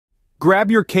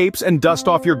Grab your capes and dust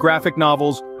off your graphic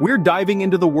novels. We're diving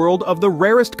into the world of the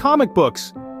rarest comic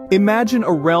books. Imagine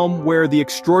a realm where the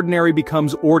extraordinary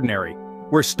becomes ordinary,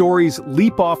 where stories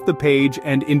leap off the page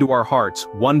and into our hearts,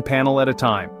 one panel at a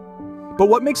time. But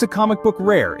what makes a comic book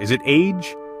rare? Is it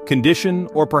age, condition,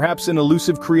 or perhaps an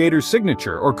elusive creator's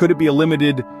signature, or could it be a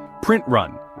limited print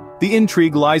run? The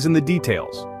intrigue lies in the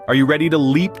details. Are you ready to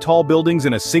leap tall buildings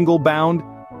in a single bound?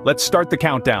 Let's start the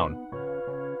countdown.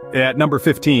 At number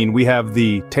 15, we have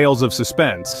the Tales of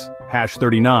Suspense,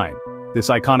 #39. This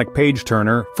iconic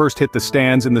page-turner first hit the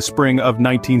stands in the spring of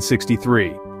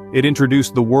 1963. It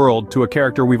introduced the world to a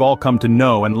character we've all come to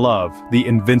know and love, the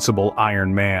invincible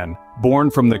Iron Man. Born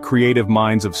from the creative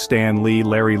minds of Stan Lee,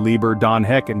 Larry Lieber, Don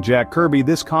Heck, and Jack Kirby,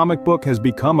 this comic book has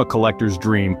become a collector's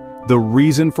dream. The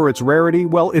reason for its rarity?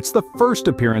 Well, it's the first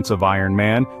appearance of Iron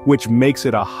Man, which makes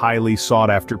it a highly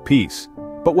sought-after piece.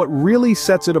 But what really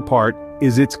sets it apart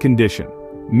is its condition.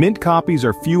 Mint copies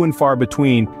are few and far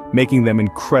between, making them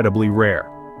incredibly rare.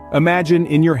 Imagine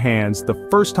in your hands the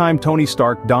first time Tony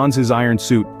Stark dons his iron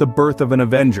suit, the birth of an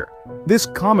Avenger. This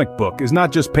comic book is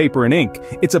not just paper and ink,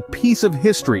 it's a piece of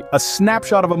history, a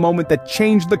snapshot of a moment that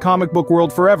changed the comic book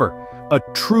world forever. A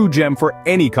true gem for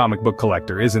any comic book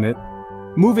collector, isn't it?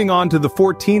 Moving on to the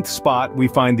 14th spot, we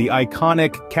find the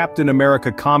iconic Captain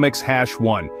America Comics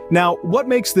 #1. Now, what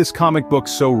makes this comic book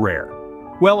so rare?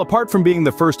 Well, apart from being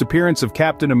the first appearance of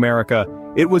Captain America,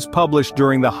 it was published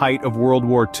during the height of World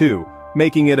War II,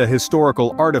 making it a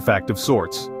historical artifact of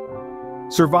sorts.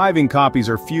 Surviving copies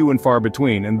are few and far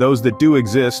between, and those that do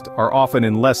exist are often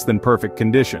in less than perfect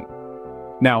condition.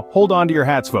 Now, hold on to your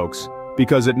hats, folks,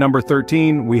 because at number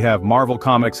 13, we have Marvel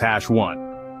Comics #1.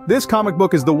 This comic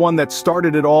book is the one that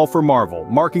started it all for Marvel,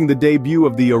 marking the debut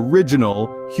of the original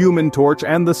Human Torch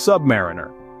and the Submariner.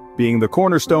 Being the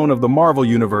cornerstone of the Marvel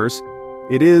Universe,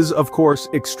 it is, of course,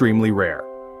 extremely rare.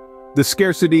 The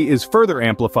scarcity is further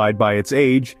amplified by its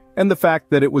age and the fact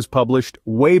that it was published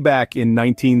way back in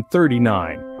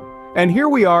 1939. And here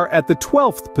we are at the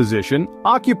 12th position,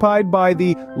 occupied by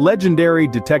the legendary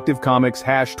Detective Comics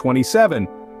 #27.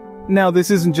 Now, this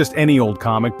isn't just any old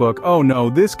comic book. Oh no,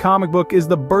 this comic book is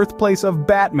the birthplace of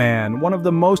Batman, one of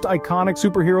the most iconic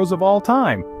superheroes of all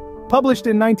time. Published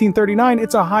in 1939,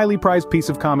 it's a highly prized piece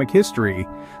of comic history.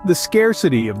 The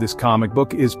scarcity of this comic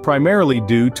book is primarily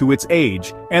due to its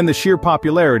age and the sheer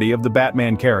popularity of the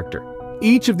Batman character.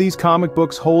 Each of these comic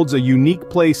books holds a unique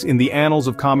place in the annals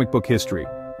of comic book history,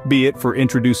 be it for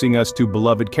introducing us to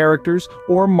beloved characters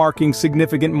or marking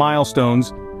significant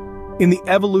milestones in the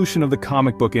evolution of the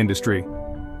comic book industry.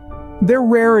 Their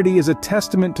rarity is a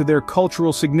testament to their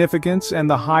cultural significance and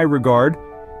the high regard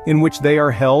in which they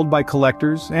are held by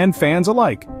collectors and fans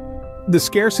alike. The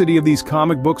scarcity of these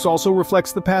comic books also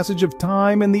reflects the passage of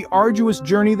time and the arduous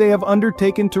journey they have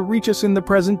undertaken to reach us in the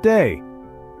present day.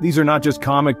 These are not just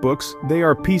comic books, they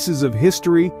are pieces of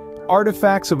history,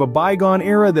 artifacts of a bygone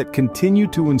era that continue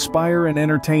to inspire and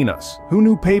entertain us. Who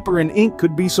knew paper and ink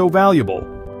could be so valuable?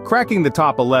 Cracking the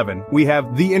top 11, we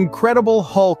have The Incredible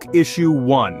Hulk Issue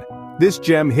 1. This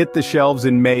gem hit the shelves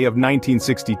in May of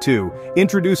 1962,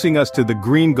 introducing us to the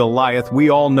Green Goliath we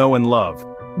all know and love.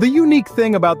 The unique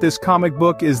thing about this comic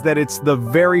book is that it's the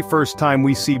very first time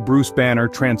we see Bruce Banner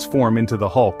transform into the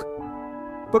Hulk.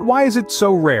 But why is it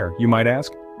so rare, you might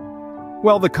ask?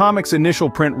 Well, the comic's initial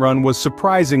print run was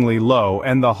surprisingly low,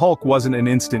 and the Hulk wasn't an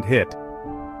instant hit.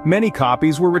 Many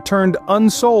copies were returned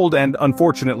unsold and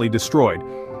unfortunately destroyed.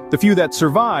 The few that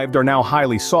survived are now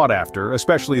highly sought after,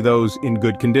 especially those in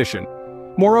good condition.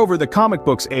 Moreover, the comic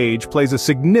book's age plays a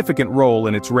significant role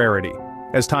in its rarity.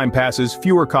 As time passes,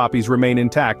 fewer copies remain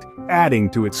intact, adding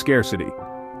to its scarcity.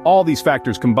 All these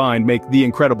factors combined make The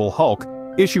Incredible Hulk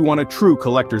Issue 1 a true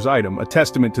collector's item, a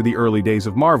testament to the early days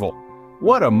of Marvel.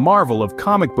 What a marvel of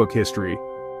comic book history!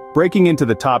 Breaking into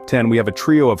the top 10, we have a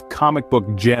trio of comic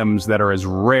book gems that are as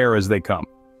rare as they come.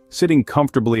 Sitting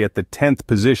comfortably at the 10th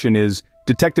position is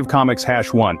Detective Comics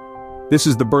 #1. This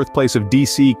is the birthplace of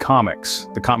DC Comics,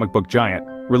 the comic book giant.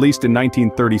 Released in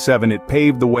 1937, it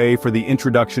paved the way for the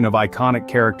introduction of iconic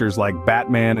characters like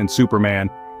Batman and Superman.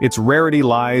 Its rarity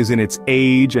lies in its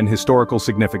age and historical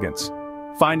significance.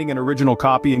 Finding an original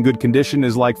copy in good condition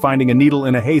is like finding a needle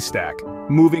in a haystack.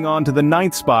 Moving on to the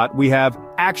 9th spot, we have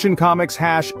Action Comics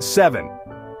 #7.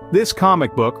 This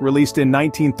comic book, released in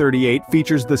 1938,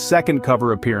 features the second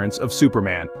cover appearance of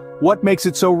Superman. What makes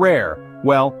it so rare?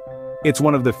 Well, it's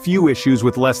one of the few issues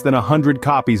with less than 100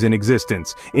 copies in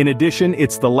existence. In addition,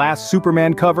 it's the last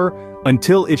Superman cover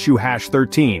until issue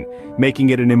 #13, making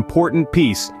it an important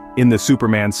piece in the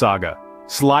Superman saga.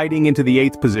 Sliding into the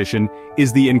 8th position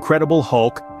is The Incredible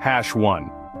Hulk #1.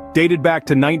 Dated back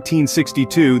to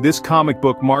 1962, this comic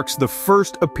book marks the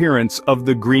first appearance of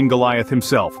the Green Goliath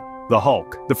himself, the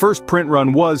Hulk. The first print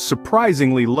run was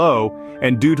surprisingly low,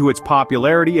 and due to its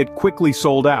popularity, it quickly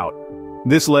sold out.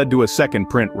 This led to a second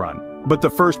print run. But the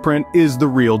first print is the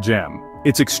real gem.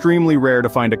 It's extremely rare to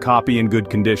find a copy in good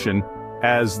condition,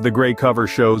 as the gray cover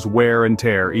shows wear and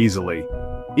tear easily.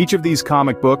 Each of these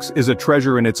comic books is a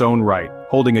treasure in its own right,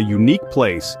 holding a unique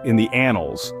place in the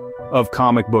annals of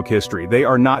comic book history. They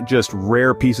are not just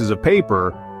rare pieces of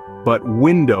paper, but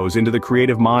windows into the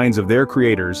creative minds of their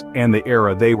creators and the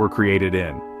era they were created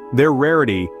in. Their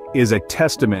rarity is a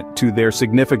testament to their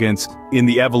significance in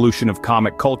the evolution of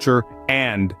comic culture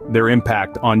and their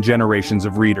impact on generations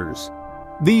of readers.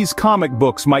 These comic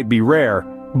books might be rare,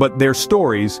 but their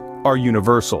stories are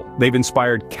universal. They've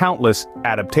inspired countless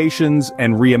adaptations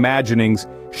and reimaginings,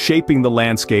 shaping the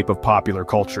landscape of popular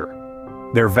culture.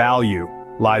 Their value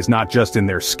lies not just in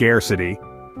their scarcity,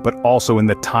 but also in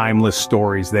the timeless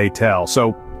stories they tell.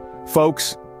 So,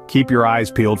 folks, keep your eyes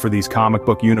peeled for these comic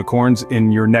book unicorns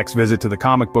in your next visit to the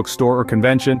comic book store or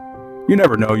convention. You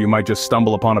never know, you might just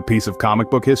stumble upon a piece of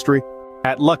comic book history.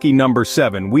 At lucky number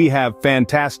 7, we have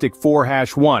Fantastic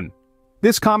 4-1.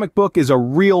 This comic book is a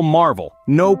real marvel,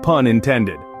 no pun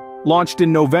intended. Launched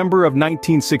in November of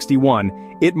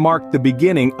 1961, it marked the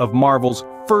beginning of Marvel's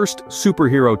first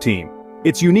superhero team.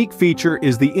 Its unique feature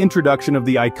is the introduction of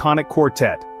the iconic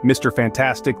quartet, Mr.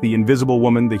 Fantastic, the Invisible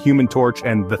Woman, the Human Torch,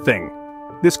 and the Thing.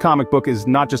 This comic book is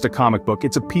not just a comic book,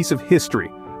 it's a piece of history,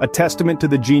 a testament to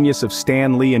the genius of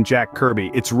Stan Lee and Jack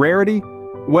Kirby. Its rarity?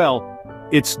 Well,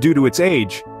 it's due to its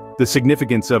age, the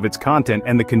significance of its content,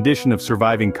 and the condition of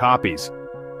surviving copies.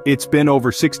 It's been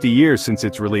over 60 years since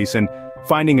its release, and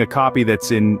finding a copy that's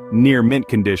in near mint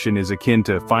condition is akin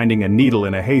to finding a needle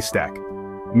in a haystack.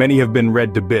 Many have been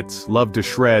read to bits, loved to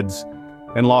shreds,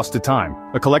 and lost to time.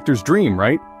 A collector's dream,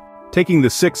 right? Taking the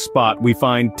 6th spot, we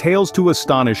find Tales to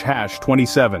Astonish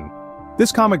 #27.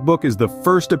 This comic book is the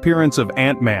first appearance of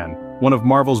Ant-Man, one of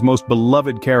Marvel's most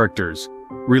beloved characters.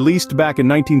 Released back in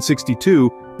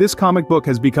 1962, this comic book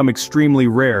has become extremely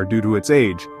rare due to its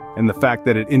age, and the fact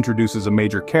that it introduces a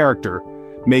major character,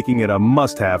 making it a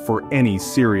must-have for any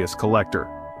serious collector.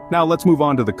 Now let's move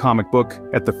on to the comic book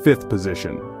at the 5th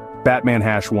position. Batman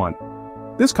 #1.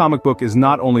 This comic book is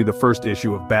not only the first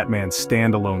issue of Batman's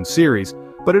standalone series,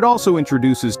 but it also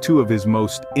introduces two of his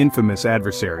most infamous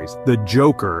adversaries, the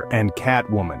Joker and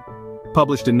Catwoman.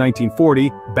 Published in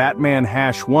 1940, Batman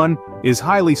 #1 is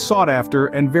highly sought after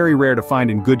and very rare to find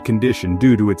in good condition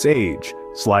due to its age.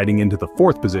 Sliding into the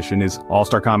 4th position is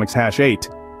All-Star Comics #8.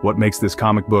 What makes this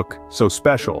comic book so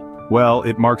special? Well,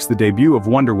 it marks the debut of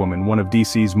Wonder Woman, one of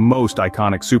DC's most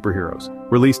iconic superheroes.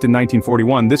 Released in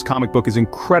 1941, this comic book is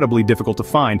incredibly difficult to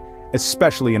find,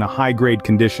 especially in a high-grade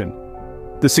condition.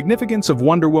 The significance of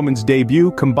Wonder Woman's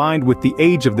debut, combined with the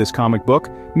age of this comic book,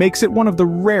 makes it one of the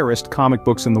rarest comic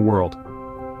books in the world.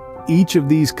 Each of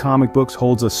these comic books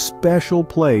holds a special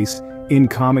place in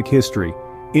comic history,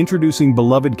 introducing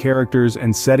beloved characters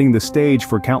and setting the stage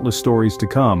for countless stories to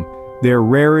come. Their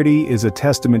rarity is a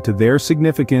testament to their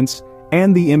significance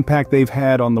and the impact they've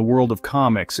had on the world of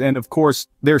comics, and of course,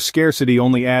 their scarcity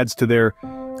only adds to their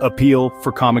appeal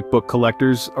for comic book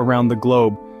collectors around the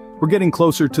globe. We're getting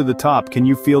closer to the top. Can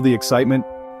you feel the excitement?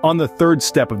 On the 3rd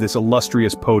step of this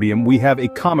illustrious podium, we have a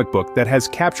comic book that has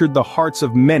captured the hearts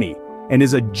of many and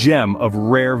is a gem of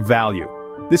rare value.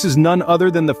 This is none other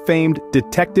than the famed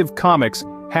Detective Comics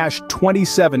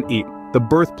 #27E, the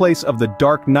birthplace of the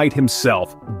Dark Knight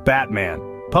himself, Batman.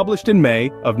 Published in May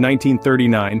of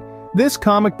 1939, this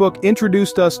comic book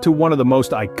introduced us to one of the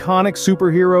most iconic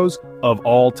superheroes of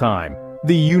all time.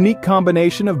 The unique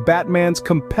combination of Batman's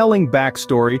compelling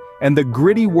backstory and the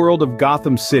gritty world of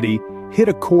Gotham City hit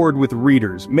a chord with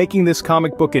readers, making this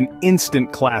comic book an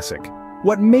instant classic.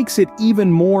 What makes it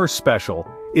even more special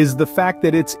is the fact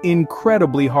that it's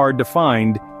incredibly hard to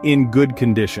find in good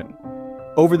condition.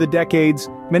 Over the decades,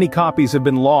 many copies have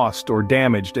been lost or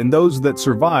damaged, and those that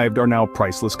survived are now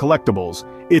priceless collectibles.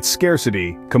 Its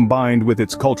scarcity, combined with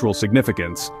its cultural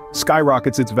significance,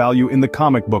 skyrockets its value in the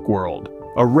comic book world.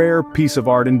 A rare piece of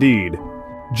art indeed.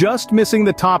 Just missing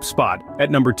the top spot,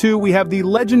 at number 2 we have the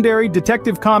legendary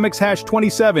Detective Comics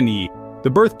 #27E, the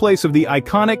birthplace of the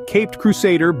iconic Caped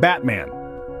Crusader Batman.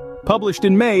 Published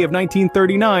in May of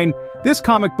 1939, this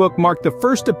comic book marked the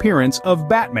first appearance of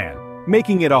Batman,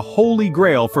 making it a holy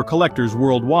grail for collectors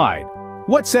worldwide.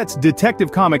 What sets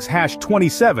Detective Comics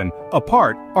 #27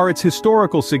 apart are its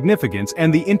historical significance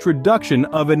and the introduction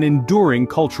of an enduring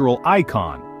cultural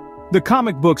icon. The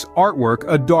comic book's artwork,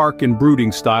 a dark and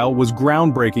brooding style, was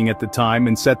groundbreaking at the time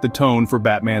and set the tone for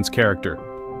Batman's character.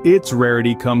 Its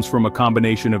rarity comes from a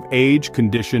combination of age,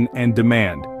 condition, and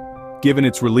demand. Given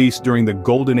its release during the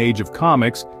golden age of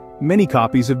comics, many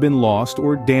copies have been lost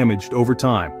or damaged over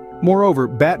time. Moreover,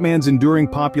 Batman's enduring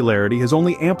popularity has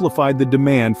only amplified the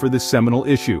demand for this seminal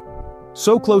issue.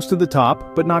 So close to the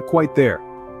top, but not quite there.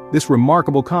 This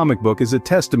remarkable comic book is a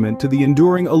testament to the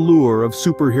enduring allure of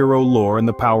superhero lore and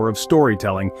the power of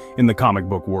storytelling in the comic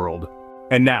book world.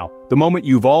 And now, the moment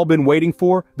you've all been waiting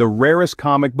for, the rarest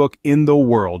comic book in the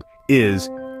world, is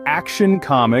Action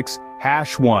Comics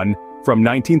 #1 from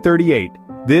 1938.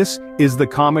 This is the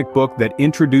comic book that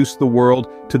introduced the world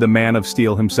to the Man of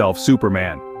Steel himself,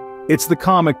 Superman. It's the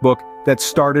comic book that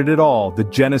started it all, the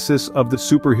genesis of the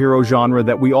superhero genre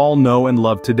that we all know and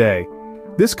love today.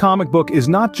 This comic book is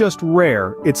not just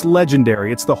rare, it's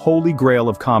legendary. It's the holy grail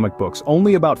of comic books.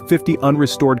 Only about 50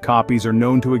 unrestored copies are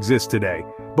known to exist today.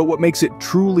 But what makes it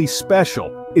truly special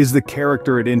is the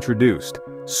character it introduced.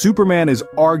 Superman is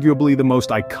arguably the most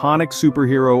iconic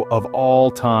superhero of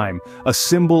all time, a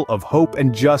symbol of hope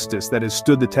and justice that has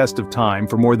stood the test of time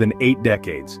for more than 8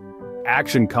 decades.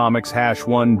 Action Comics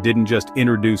 #1 didn't just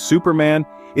introduce Superman,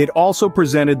 it also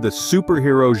presented the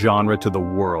superhero genre to the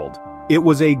world. It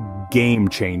was a game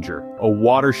changer, a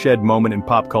watershed moment in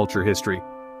pop culture history.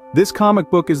 This comic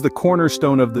book is the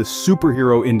cornerstone of the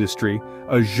superhero industry,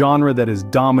 a genre that has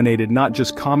dominated not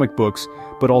just comic books,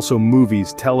 but also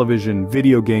movies, television,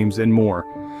 video games, and more.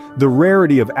 The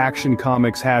rarity of Action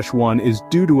Comics #1 is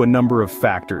due to a number of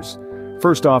factors.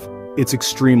 First off, it's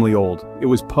extremely old. It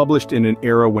was published in an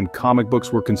era when comic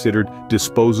books were considered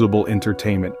disposable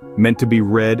entertainment, meant to be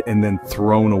read and then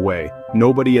thrown away.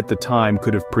 Nobody at the time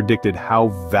could have predicted how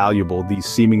valuable these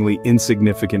seemingly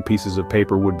insignificant pieces of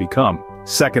paper would become.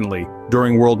 Secondly,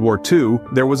 during World War II,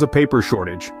 there was a paper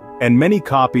shortage, and many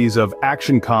copies of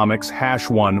Action Comics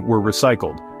 #1 were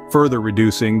recycled, further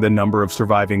reducing the number of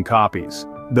surviving copies.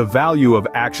 The value of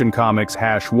Action Comics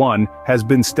 #1 has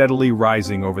been steadily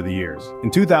rising over the years.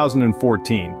 In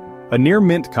 2014, a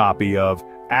near-mint copy of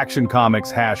Action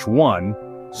Comics #1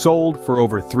 sold for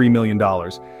over $3 million,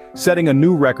 setting a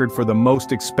new record for the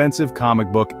most expensive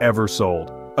comic book ever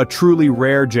sold. A truly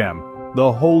rare gem, the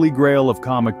holy grail of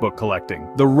comic book collecting.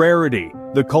 The rarity,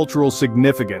 the cultural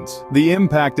significance, the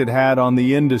impact it had on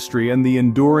the industry, and the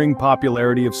enduring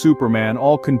popularity of Superman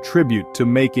all contribute to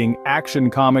making Action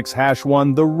Comics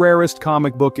 #1 the rarest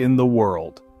comic book in the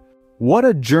world. What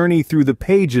a journey through the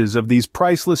pages of these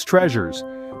priceless treasures.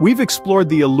 We've explored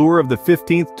the allure of the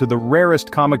 15th to the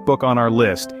rarest comic book on our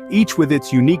list, each with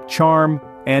its unique charm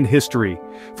and history.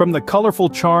 From the colorful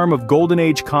charm of Golden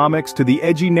Age comics to the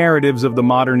edgy narratives of the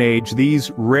modern age,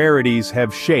 these rarities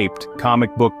have shaped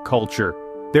comic book culture.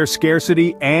 Their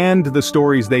scarcity and the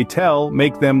stories they tell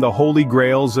make them the holy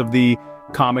grails of the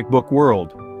comic book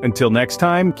world. Until next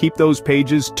time, keep those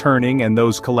pages turning and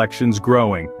those collections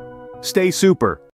growing. Stay super.